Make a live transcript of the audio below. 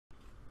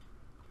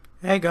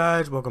Hey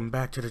guys, welcome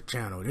back to the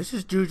channel. This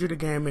is Juju the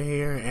Gamer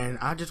here, and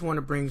I just want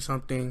to bring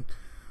something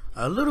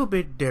a little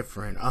bit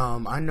different.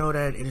 I know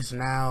that it is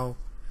now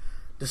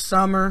the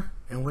summer,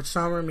 and what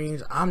summer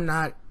means I'm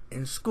not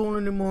in school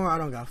anymore. I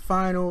don't got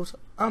finals.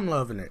 I'm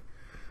loving it.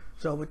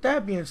 So with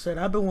that being said,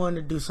 I've been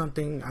wanting to do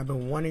something I've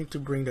been wanting to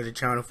bring to the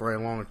channel for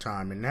a long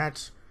time, and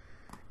that's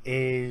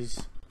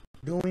is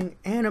doing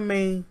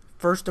anime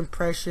first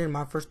impression,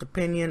 my first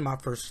opinion, my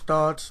first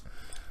thoughts.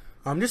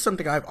 This is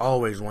something I've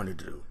always wanted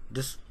to do.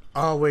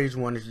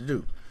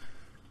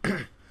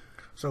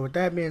 So with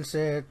that being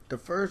said,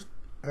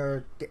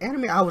 the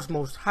anime I was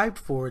most hyped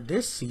for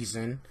this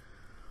season,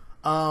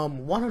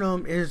 one of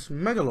them is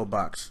Megalo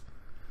Box.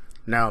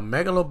 Now,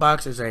 Megalo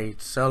Box is a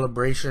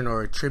celebration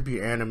or a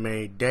tribute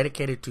anime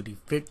dedicated to the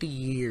 50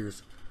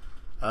 years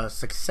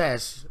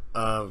success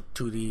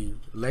to the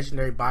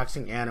legendary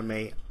boxing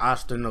anime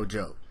Asta no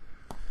Joe.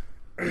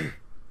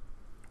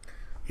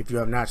 If you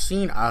have not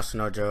seen Asta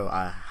no Joe,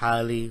 I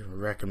highly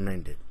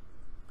recommend it.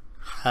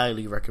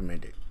 Highly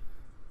recommend it.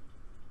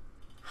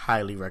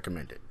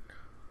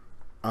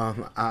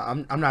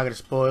 I'm not gonna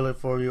spoil it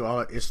for you.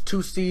 It's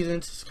 2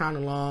 seasons. It's kind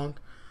of long.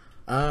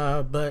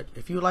 But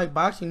if you like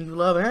boxing, you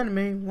love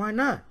anime, why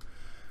not?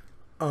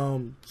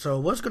 So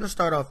what's gonna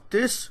start off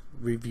this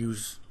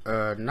review's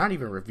not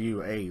even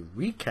review, a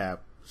recap,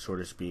 so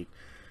to speak.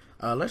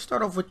 Let's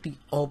start off with the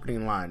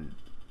opening line.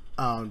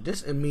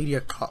 This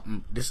immediately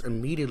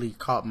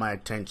caught my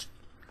attention.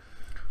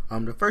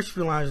 The first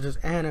few lines of this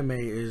anime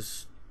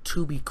is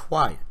to be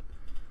quiet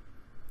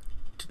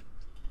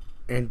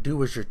and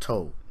do as you're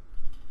told.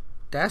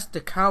 That's the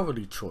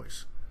cowardly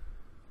choice,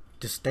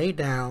 to stay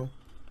down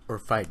or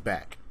fight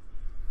back.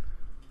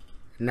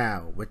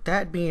 Now, with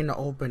that being the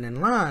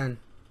opening line,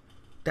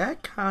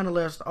 that kind of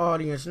lets the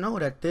audience know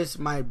that this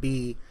might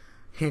be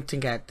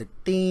hinting at the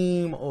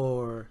theme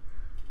or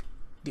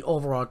the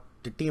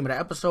theme of the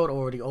episode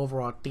or the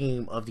overall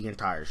theme of the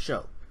entire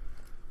show.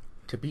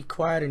 To be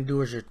quiet and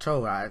do as you're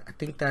told. I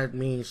think that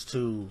means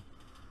to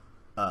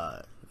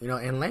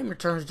in layman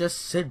terms, just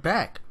sit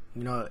back,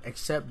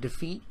 accept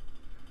defeat,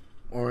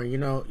 or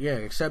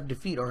accept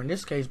defeat, or in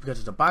this case, because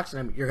it's a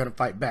boxing, you're gonna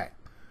fight back.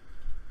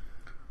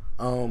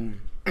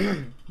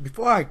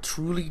 Before I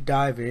truly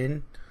dive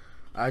in,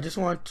 I just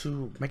want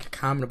to make a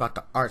comment about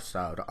the art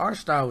style. The art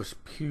style is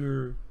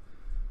pure.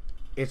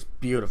 It's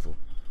beautiful.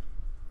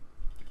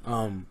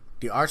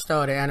 The art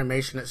style of the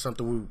animation is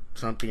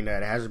something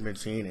that hasn't been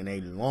seen in a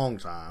long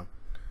time.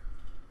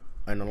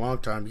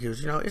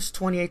 Because it's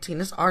 2018.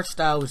 This art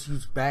style was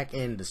used back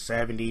in the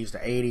 70s, the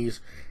 80s.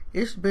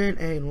 It's been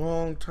a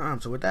long time.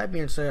 So with that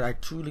being said, I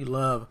truly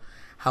love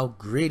how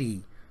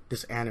gritty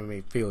this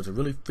anime feels. It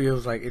really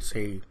feels like it's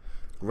a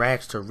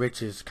rags to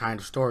riches kind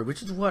of story,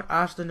 which is what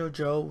Asta no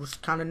Joe was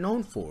kind of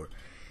known for.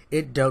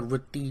 It dealt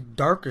with the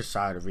darker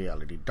side of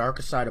reality,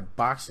 darker side of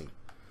boxing.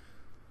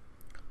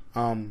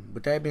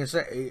 With that being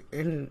said,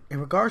 in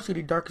regards to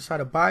the darker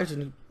side of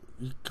boxing,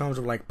 it comes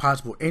with like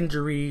possible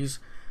injuries.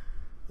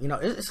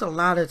 It's a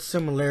lot of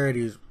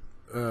similarities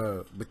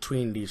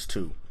between these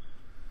two.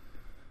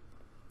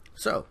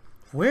 So,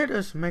 where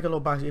does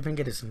Megalo Box even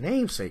get its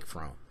namesake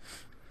from?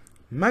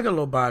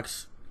 Megalo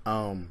Box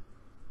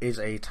is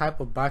a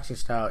type of boxing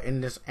style in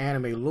this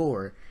anime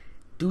lore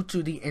due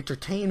to the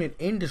entertainment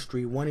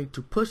industry wanting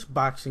to push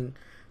boxing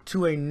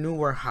to a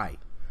newer height.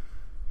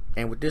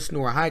 And with this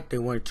newer height, they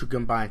wanted to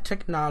combine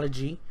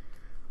technology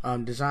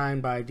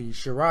designed by the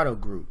Shirato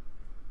Group.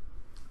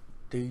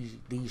 The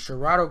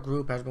Shirato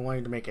Group has been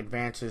wanting to make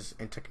advances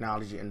in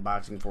technology in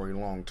boxing for a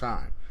long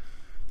time.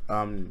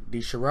 The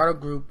Shirato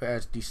Group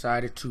has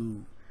decided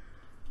to,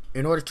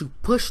 in order to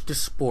push the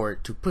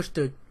sport, to push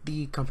the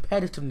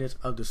competitiveness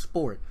of the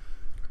sport,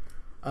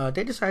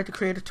 they decided to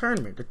create a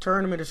tournament. The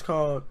tournament is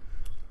called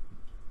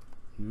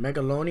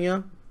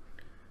Megalonia,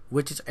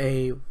 which is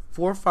a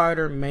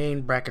 4-fighter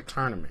main bracket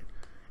tournament.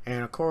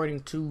 And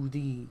according to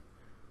the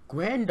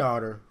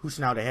granddaughter, who's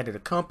now the head of the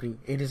company,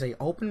 it is an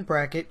open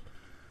bracket.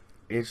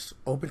 It's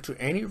open to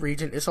any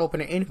region. It's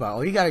open to anybody.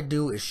 All you gotta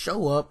do is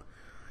show up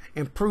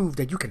and prove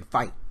that you can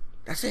fight.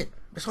 That's it.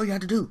 That's all you have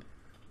to do.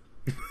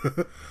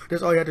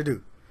 That's all you have to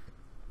do.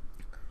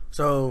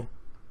 So,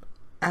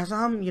 as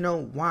I'm,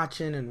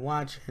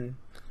 watching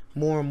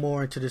more and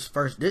more into this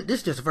this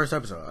is just the first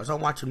episode. As I'm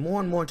watching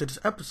more and more into this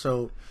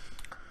episode,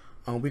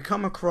 we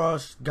come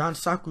across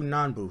Gansaku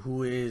Nanbu,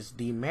 who is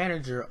the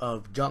manager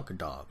of Junk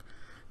Dog.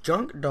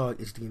 Junk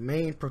Dog is the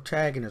main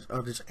protagonist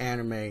of this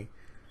anime.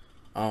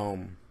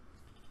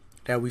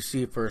 That we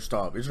see first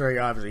off. It's very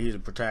obvious that he's the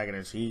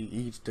protagonist.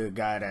 He's the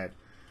guy that,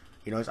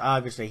 it's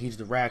obvious that he's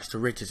the rags to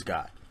riches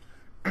guy.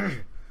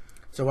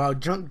 So while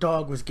Junk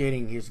Dog was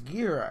getting his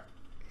gear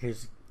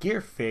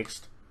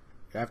fixed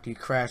after he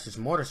crashed his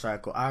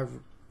motorcycle,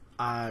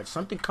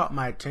 something caught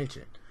my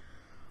attention.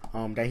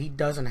 That he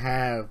doesn't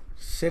have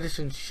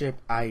citizenship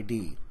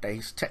ID. That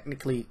he's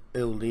technically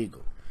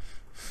illegal.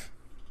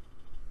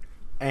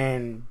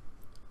 And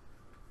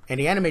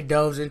the anime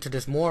delves into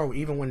this more,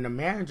 even when the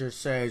manager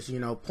says,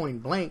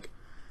 point blank,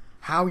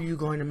 how are you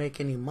going to make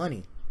any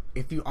money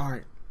if you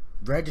aren't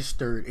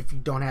registered, if you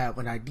don't have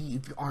an ID,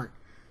 if you aren't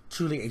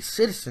truly a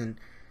citizen,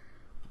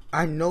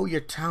 I know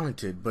you're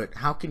talented, but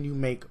how can you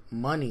make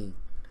money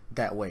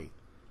that way?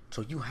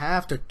 So you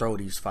have to throw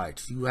these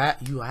fights. You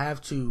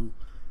have to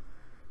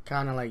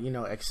kind of like,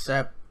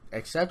 accept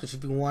this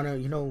if you want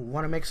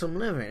to make some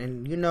living.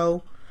 And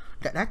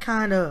that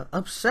kind of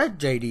upset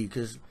JD,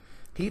 because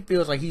he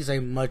feels like he's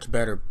a much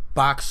better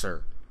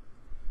boxer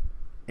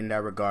in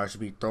that regards, to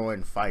be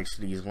throwing fights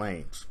to these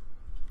lanes,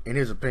 in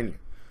his opinion.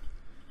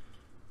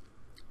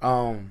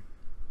 But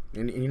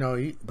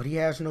he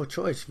has no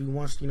choice if he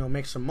wants to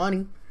make some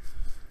money.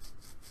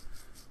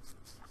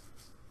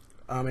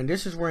 And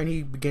this is when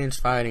he begins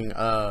fighting,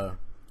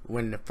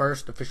 when the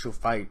first official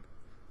fight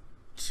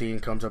scene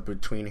comes up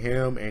between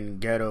him and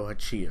Geto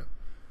Hachiya.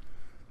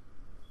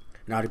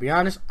 Now, to be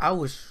honest, I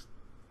was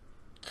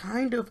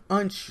kind of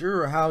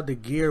unsure how the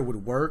gear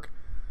would work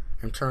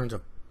in terms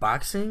of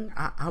boxing.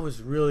 I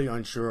was really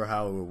unsure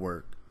how it would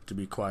work, to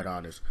be quite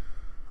honest.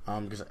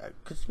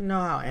 Because you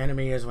know how anime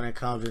is when it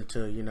comes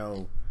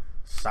into,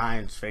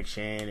 science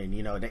fiction,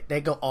 and,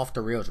 they go off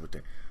the rails with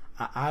it.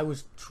 I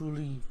was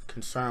truly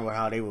concerned with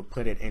how they would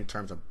put it in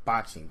terms of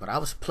boxing, but I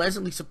was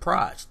pleasantly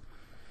surprised.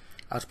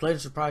 I was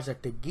pleasantly surprised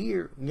that the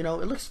gear, it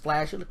looks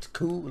flashy, it looks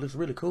cool, it looks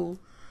really cool,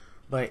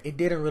 but it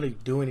didn't really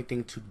do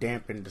anything to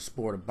dampen the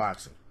sport of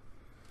boxing.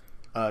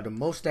 The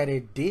most that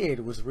it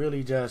did was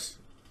really just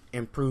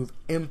improve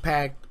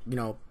impact,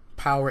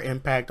 power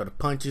impact of the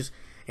punches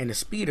and the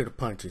speed of the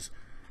punches,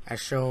 as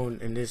shown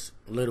in this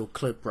little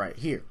clip right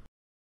here.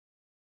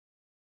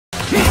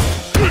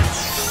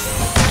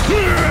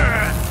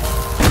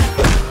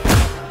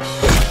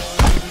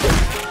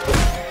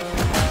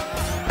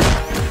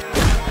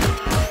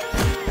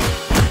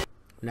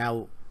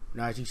 Now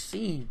as you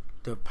see,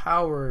 the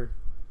power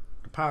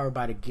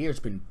by the gear has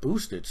been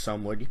boosted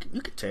somewhat. You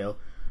can tell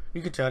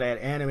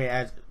that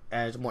anime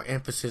adds more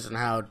emphasis on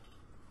how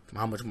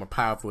much more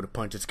powerful the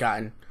punch has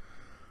gotten.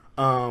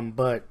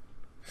 But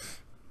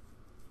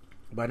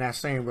in that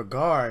same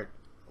regard,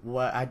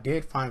 what I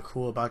did find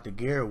cool about the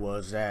gear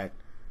was that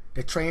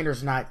the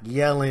trainer's not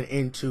yelling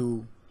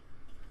into,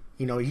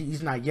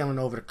 he's not yelling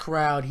over the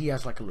crowd. He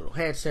has like a little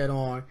headset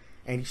on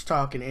and he's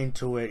talking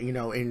into it,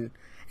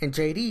 and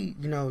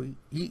JD,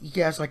 he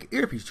has like an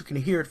earpiece. You can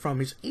hear it from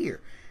his ear.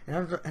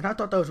 And I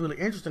thought that was really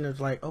interesting. It's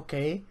like,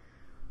 okay,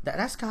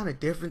 that's kind of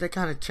different. They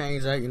kind of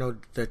changed that.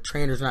 The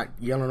trainer's not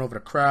yelling over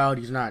the crowd.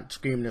 He's not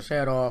screaming his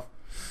head off.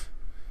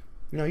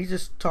 He's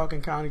just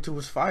talking kindly to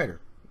his fighter.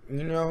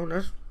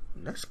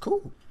 That's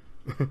cool.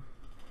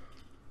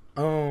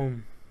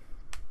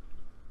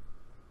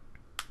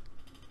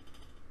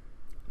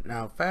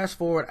 Now fast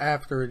forward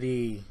after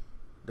the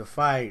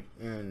fight,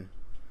 and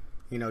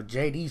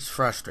JD's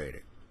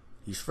frustrated.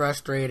 He's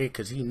frustrated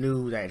because he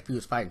knew that if he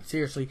was fighting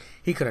seriously,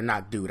 he could have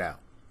knocked dude out.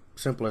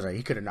 Simple as that.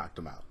 He could have knocked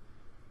him out.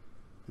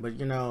 But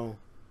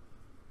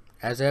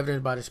as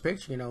evidenced by this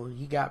picture,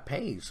 he got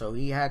paid, so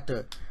he had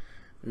to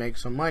make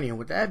some money. And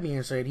with that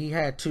being said, he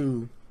had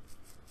to,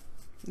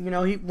 he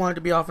wanted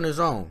to be off on his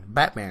own,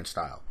 Batman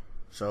style.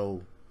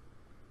 So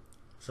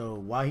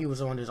while he was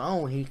on his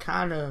own, he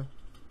kind of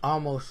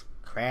almost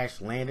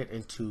crash landed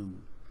into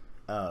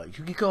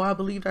Yukiko, I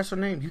believe that's her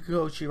name,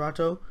 Yukiko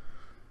Shirato,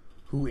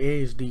 who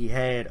is the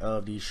head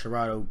of the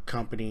Shirato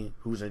company,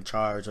 who's in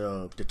charge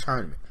of the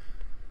tournament.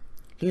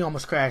 He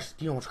almost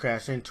crashed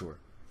into her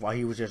while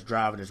he was just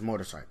driving his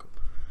motorcycle.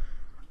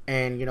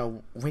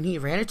 And when he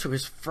ran into her,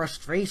 his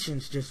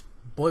frustrations just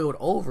boiled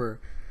over,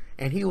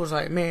 and he was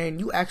like, man,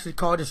 you actually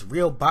call this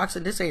real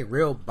boxing? This ain't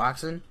real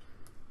boxing.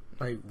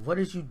 Like, what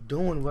is you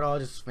doing with all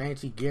this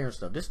fancy gear and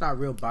stuff? This is not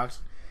real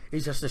boxing.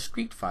 It's just a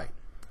street fight.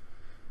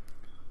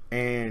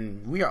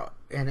 And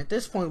at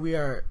this point we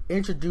are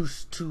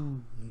introduced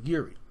to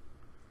Yuuri.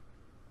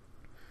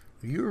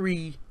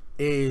 Yuuri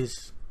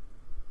is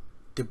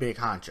the big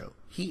honcho.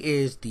 He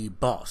is the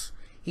boss.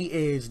 He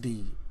is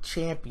the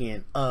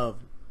champion of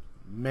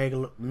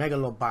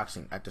Megalo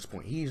Boxing at this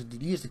point. He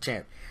is the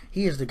champ.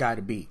 He is the guy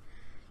to beat.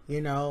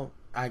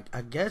 I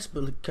guess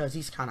because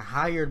he's kind of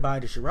hired by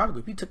the Shirato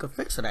group, he took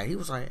offense to that. He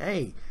was like,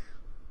 hey,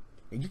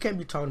 you can't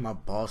be talking to my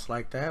boss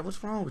like that.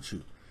 What's wrong with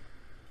you?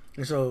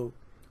 And so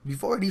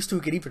before these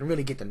two could even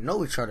really get to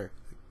know each other,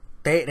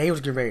 they was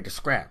getting ready to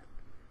scrap.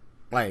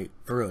 Like,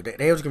 for real.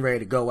 They was getting ready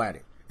to go at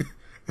it.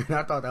 And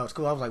I thought that was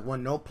cool. I was like,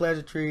 no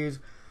pleasantries,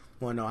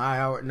 no high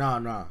hour.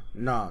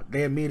 No.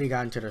 They immediately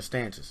got into their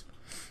stances.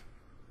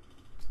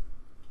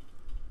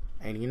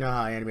 And you know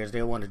how animators,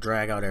 they want to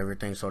drag out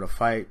everything, so the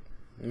fight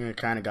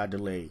kind of got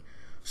delayed.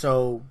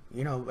 So,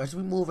 as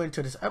we move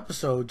into this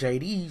episode,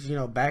 JD's,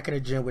 back in the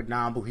gym with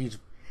Nanbu. He's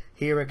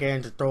here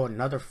again to throw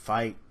another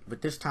fight,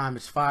 but this time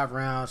it's 5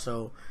 rounds,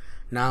 so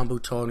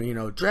Nanbu told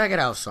him, drag it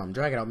out some,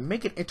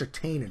 make it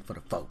entertaining for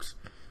the folks.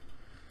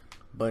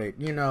 But,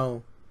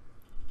 and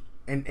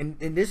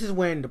this is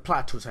when the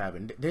plot twist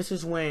happened. This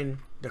is when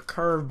the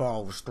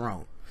curveball was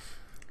thrown.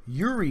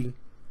 Yuuri,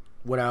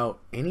 without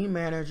any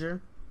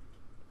manager,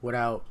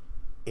 without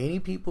any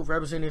people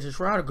representing his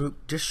rider group,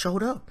 just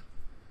showed up.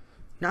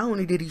 Not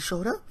only did he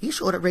show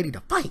up ready to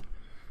fight.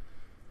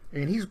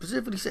 And he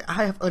specifically said,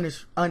 I have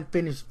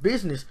unfinished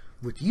business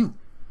with you.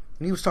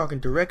 And he was talking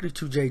directly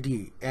to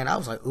JD. And I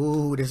was like,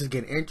 ooh, this is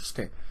getting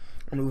interesting.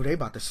 I mean, they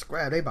about to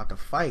scrap. They about to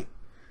fight.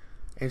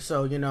 And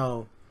so, you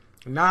know,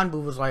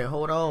 Nanbu was like,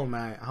 hold on,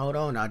 man. Hold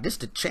on now. This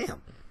the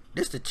champ.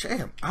 This the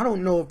champ. I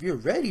don't know if you're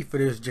ready for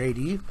this,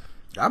 JD.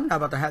 I'm not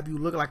about to have you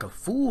look like a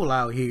fool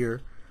out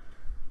here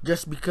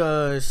just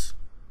because...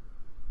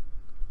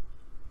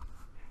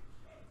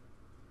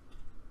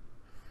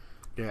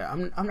 Yeah,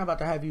 I'm not about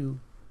to have you...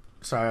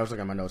 Sorry, I was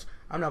looking at my notes.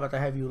 I'm not about to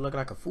have you look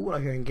like a fool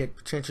out here and get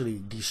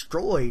potentially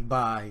destroyed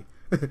by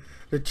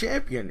the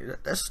champion.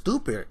 That's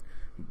stupid.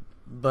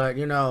 But,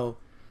 you know,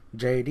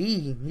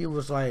 JD, he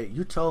was like,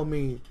 you told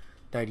me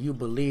that you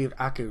believed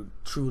I could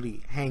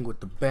truly hang with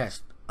the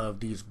best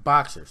of these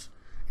boxers.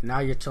 And now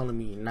you're telling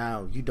me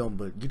now you don't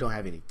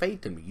have any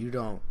faith in me. You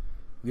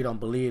don't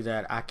believe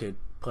that I could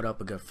put up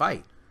a good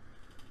fight.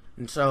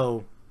 And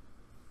so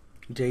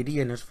JD,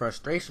 in his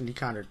frustration, he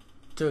kind of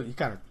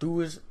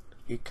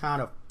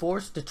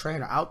forced the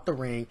trainer out the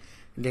ring,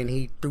 and then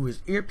he threw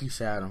his earpiece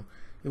at him.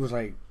 He was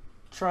like,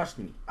 trust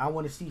me, I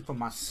want to see for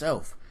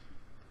myself.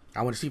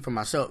 I want to see for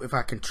myself if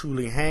I can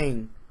truly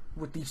hang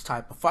with these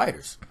type of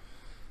fighters.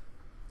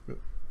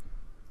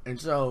 And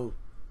so,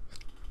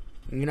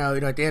 you know,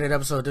 at the end of the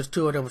episode, there's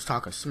two of them was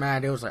talking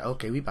smack. They was like,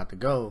 okay, we about to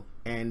go.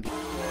 And so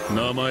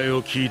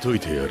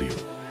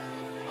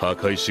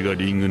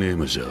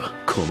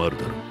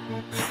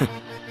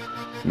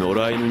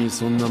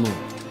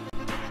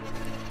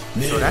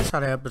that's how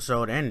the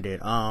episode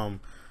ended.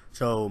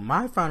 So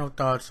my final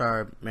thoughts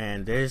are,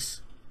 man,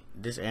 this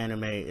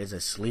anime is a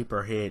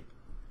sleeper hit.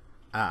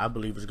 I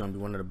believe it's gonna be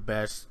one of the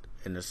best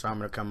in the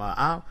summer to come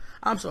out.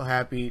 I'm so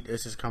happy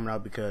this is coming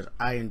out because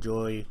I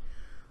enjoy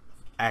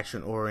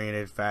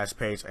action-oriented,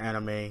 fast-paced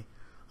anime,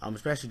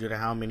 especially due to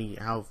how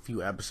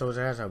few episodes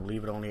it has. I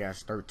believe it only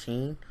has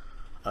 13.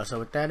 So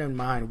with that in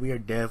mind, we are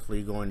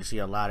definitely going to see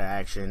a lot of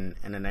action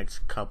in the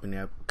next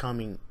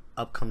upcoming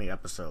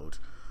episodes.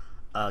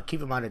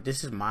 Keep in mind that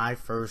this is my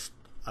first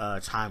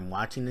time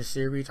watching this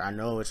series. I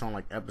know it's on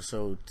like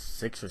episode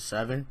 6 or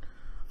 7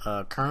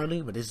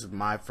 currently, but this is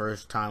my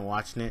first time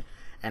watching it,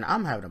 and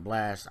I'm having a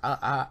blast.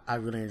 I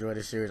really enjoy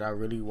this series. I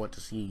really want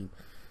to see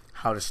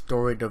how the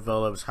story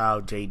develops,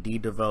 how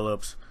JD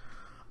develops,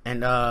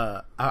 and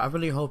I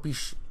really hope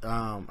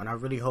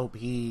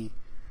he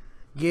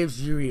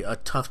gives Yuuri a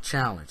tough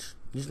challenge.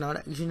 You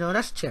know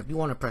that's champ. You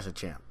want to press a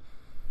champ,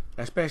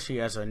 especially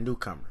as a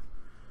newcomer.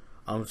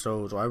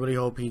 So I really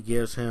hope he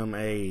gives him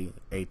a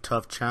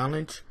tough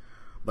challenge.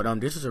 But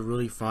this is a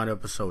really fun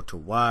episode to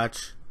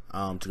watch.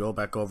 To go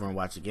back over and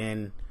watch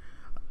again.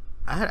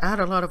 I had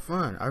a lot of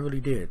fun. I really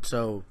did.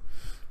 So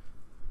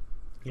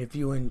if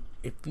you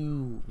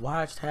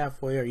watched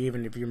halfway, or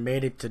even if you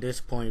made it to this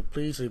point,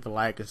 please leave a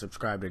like and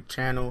subscribe to the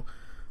channel.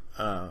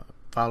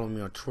 Follow me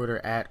on Twitter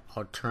at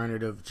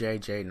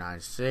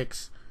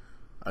AlternativeJJ96.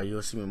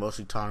 You'll see me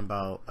mostly talking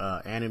about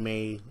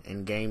anime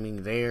and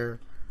gaming there.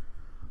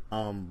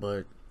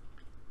 But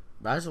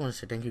I just want to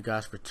say thank you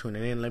guys for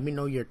tuning in. Let me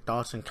know your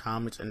thoughts and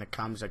comments in the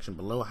comment section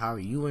below. How are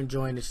you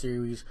enjoying the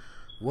series?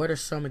 What are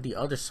some of the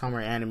other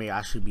summer anime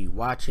I should be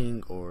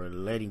watching, or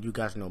letting you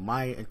guys know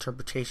my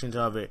interpretations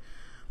of it?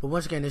 But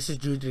once again, this is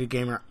Judy the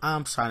Gamer.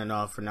 I'm signing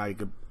off for now.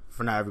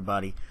 For now,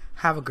 everybody.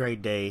 Have a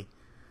great day.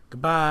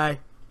 Goodbye.